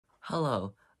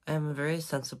Hello, I am a very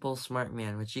sensible, smart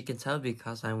man, which you can tell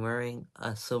because I'm wearing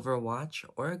a silver watch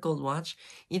or a gold watch.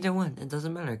 Either one, it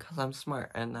doesn't matter because I'm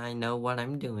smart and I know what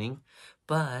I'm doing.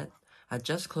 But I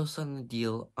just closed on a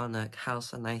deal on a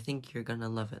house and I think you're gonna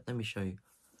love it. Let me show you.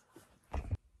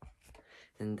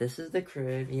 And this is the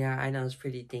crib. Yeah, I know it's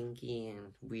pretty dinky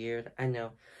and weird. I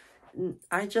know.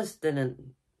 I just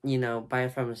didn't, buy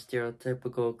it from a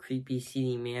stereotypical creepy,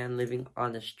 seedy man living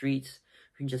on the streets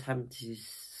who just happened to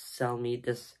sell me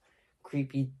this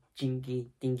creepy, jinky,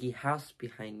 dinky house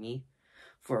behind me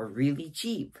for really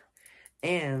cheap.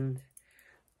 And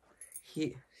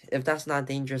if that's not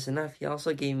dangerous enough, he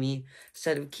also gave me a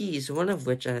set of keys, one of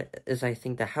which is, I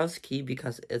think, the house key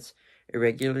because it's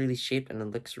irregularly shaped and it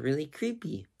looks really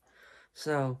creepy.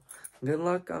 So, good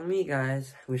luck on me,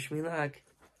 guys. Wish me luck.